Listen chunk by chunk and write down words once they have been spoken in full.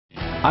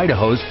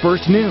Idaho's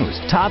first news,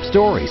 top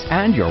stories,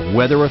 and your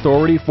Weather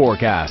Authority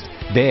forecast.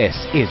 This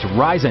is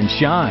Rise and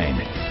Shine.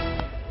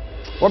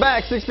 We're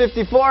back,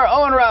 6:54.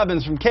 Owen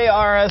Robbins from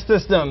KRS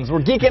Systems.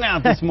 We're geeking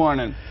out this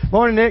morning.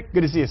 Morning, Nick.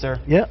 Good to see you, sir.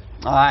 Yep.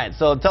 All right,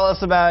 so tell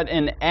us about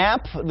an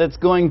app that's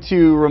going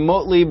to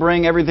remotely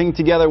bring everything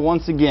together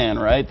once again,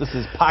 right? This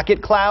is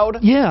Pocket Cloud?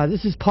 Yeah,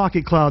 this is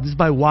Pocket Cloud. This is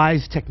by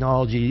Wise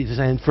Technologies,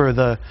 and for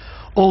the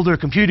older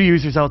computer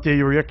users out there,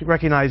 you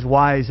recognize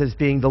Wise as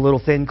being the little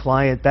thin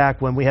client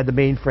back when we had the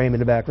mainframe in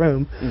the back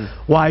room.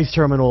 Wise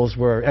terminals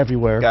were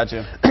everywhere.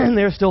 Gotcha. And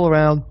they're still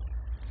around,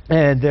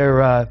 and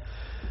they're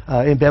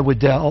in bed with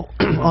Dell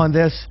on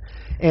this.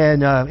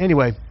 And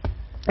anyway,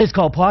 it's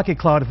called Pocket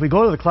Cloud. If we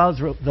go to the clouds,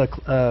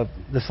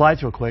 the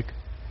slides real quick,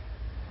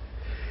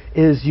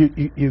 is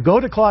you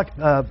go to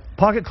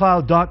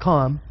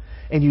pocketcloud.com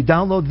and you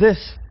download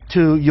this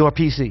to your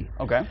PC.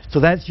 Okay. So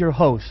that's your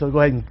host. So go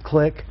ahead and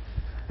click.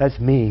 That's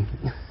me.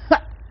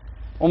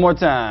 One more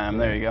time.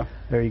 There you go.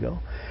 There you go.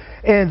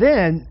 And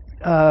then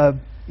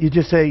you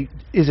just say,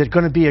 is it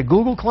going to be a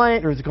Google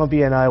client or is it going to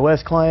be an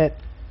iOS client?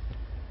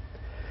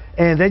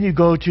 And then you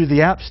go to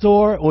the App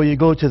Store or you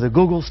go to the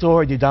Google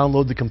Store and you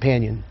download the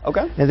companion.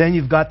 Okay. And then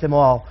you've got them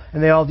all,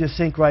 and they all just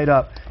sync right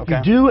up. Okay.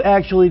 You do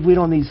actually, we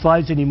don't need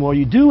slides anymore,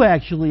 you do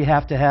actually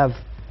have to have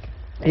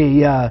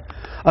a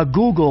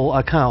Google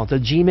account, a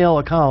Gmail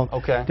account,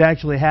 okay, to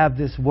actually have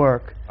this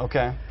work.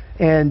 Okay.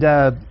 And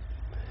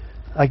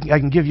I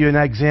can give you an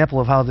example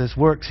of how this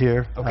works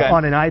here. Okay.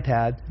 On an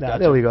iPad. Gotcha.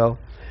 There we go.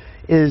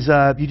 Is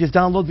you just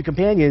download the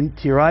companion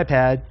to your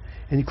iPad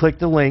and you click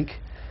the link.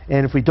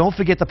 And if we don't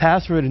forget the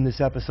password in this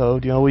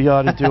episode, you know, we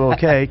ought to do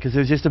okay, because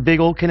there's just a big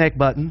old connect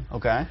button.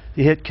 Okay.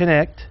 You hit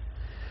connect,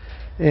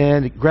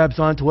 and it grabs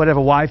onto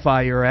whatever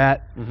Wi-Fi you're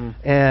at.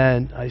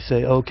 And I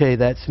say, okay,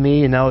 that's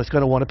me, and now it's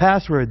going to want a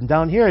password. And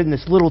down here in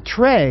this little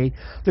tray,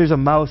 there's a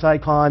mouse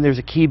icon, there's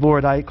a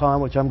keyboard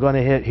icon, which I'm going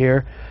to hit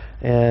here.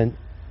 And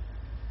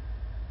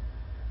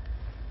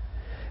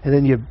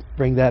then you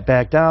bring that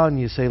back down, and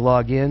you say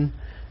log in.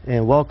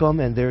 And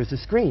welcome, and there's the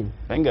screen.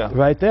 Bingo.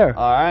 Right there.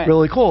 All right.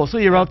 Really cool. So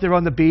you're out there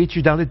on the beach,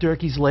 you're down at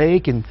Durkee's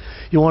Lake, and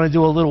you want to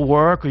do a little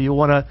work, or you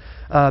want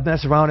to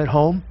mess around at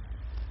home.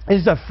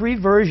 It's a free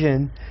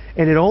version,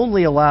 and it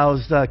only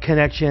allows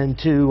connection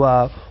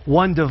to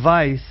one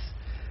device,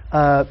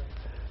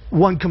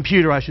 one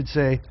computer, I should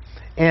say.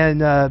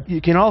 And you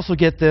can also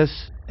get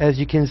this, as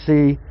you can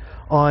see,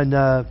 on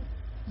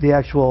the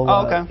actual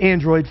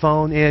Android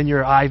phone and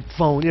your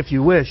iPhone, if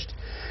you wished.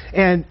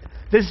 And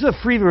this is a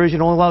free version.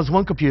 It only allows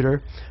one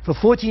computer for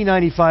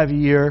 $14.95 a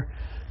year.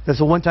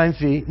 That's a one-time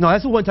fee. No,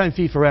 that's a one-time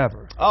fee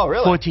forever. Oh,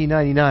 really?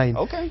 $14.99.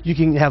 Okay. You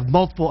can have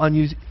multiple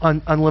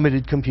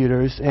unlimited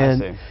computers,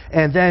 and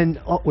then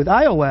with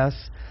iOS,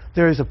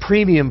 there is a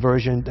premium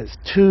version that's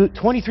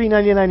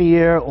 $23.99 a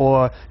year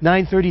or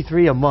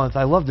 $9.33 a month.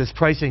 I love this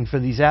pricing for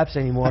these apps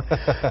anymore.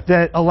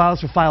 That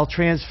allows for file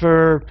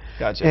transfer.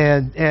 Gotcha.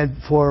 and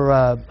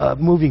for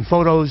moving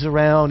photos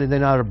around, and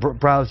then how to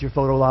browse your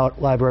photo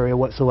library or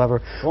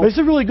whatsoever. Cool. But it's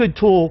a really good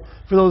tool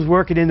for those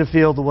working in the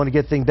field that want to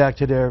get things back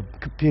to their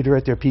computer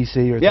at their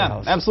PC or their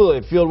house. Yeah,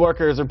 absolutely. Field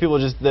workers or people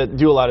just that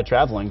do a lot of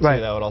traveling, too. Right.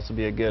 That would also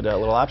be a good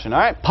little option. All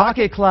right.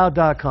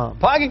 Pocketcloud.com.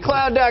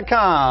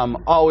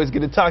 Pocketcloud.com. Always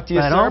good to talk to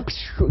you, sir.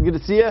 Good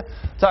to see you.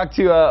 Talk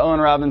to Owen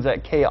Robbins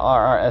at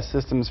KRS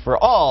Systems for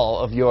all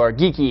of your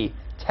geeky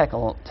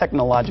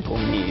technological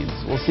needs.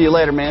 We'll see you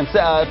later, man.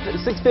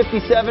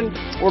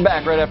 6:57. We're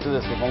back right after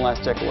this with one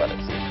last check of weather.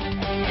 See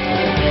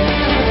you.